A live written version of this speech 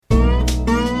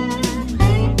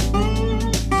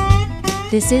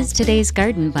This is today's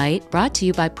Garden Bite, brought to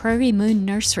you by Prairie Moon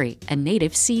Nursery, a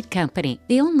native seed company.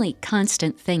 The only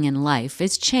constant thing in life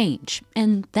is change,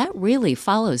 and that really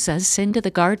follows us into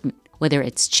the garden. Whether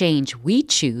it's change we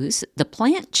choose, the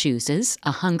plant chooses,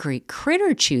 a hungry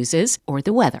critter chooses, or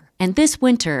the weather. And this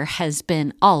winter has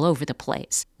been all over the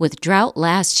place. With drought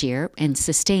last year and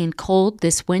sustained cold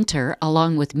this winter,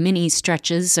 along with mini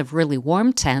stretches of really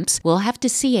warm temps, we'll have to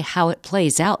see how it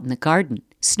plays out in the garden.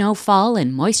 Snowfall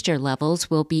and moisture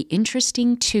levels will be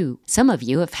interesting too. Some of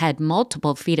you have had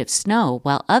multiple feet of snow,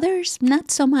 while others not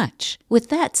so much. With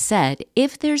that said,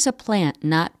 if there's a plant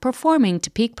not performing to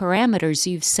peak parameters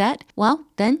you've set, well,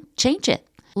 then change it.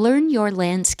 Learn your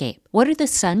landscape. What are the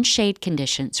sunshade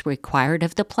conditions required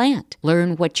of the plant?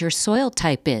 Learn what your soil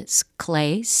type is,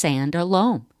 clay, sand, or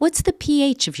loam. What's the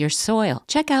pH of your soil?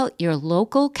 Check out your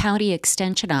local county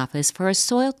extension office for a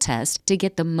soil test to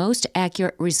get the most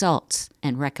accurate results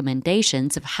and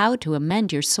recommendations of how to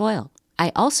amend your soil.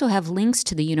 I also have links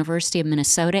to the University of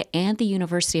Minnesota and the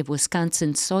University of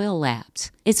Wisconsin soil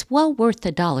labs. It's well worth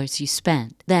the dollars you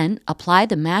spend. Then apply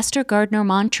the Master Gardener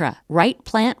mantra, right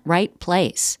plant, right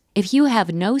place. If you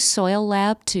have no soil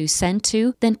lab to send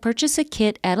to, then purchase a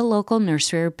kit at a local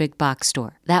nursery or big box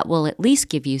store. That will at least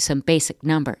give you some basic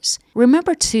numbers.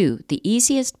 Remember too, the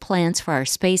easiest plants for our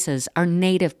spaces are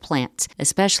native plants,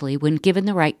 especially when given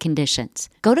the right conditions.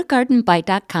 Go to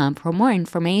gardenbite.com for more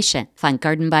information. Find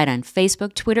Garden Bite on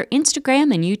Facebook, Twitter,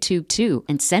 Instagram, and YouTube too,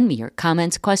 and send me your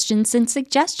comments, questions, and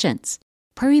suggestions.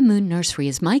 Prairie Moon Nursery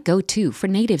is my go-to for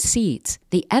native seeds.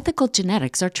 The ethical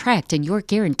genetics are tracked and you're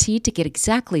guaranteed to get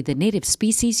exactly the native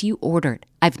species you ordered.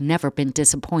 I've never been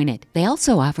disappointed. They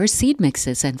also offer seed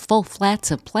mixes and full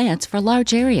flats of plants for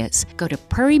large areas. Go to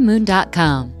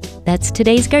prairiemoon.com. That's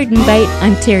today's Garden Bite.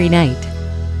 I'm Terry Knight.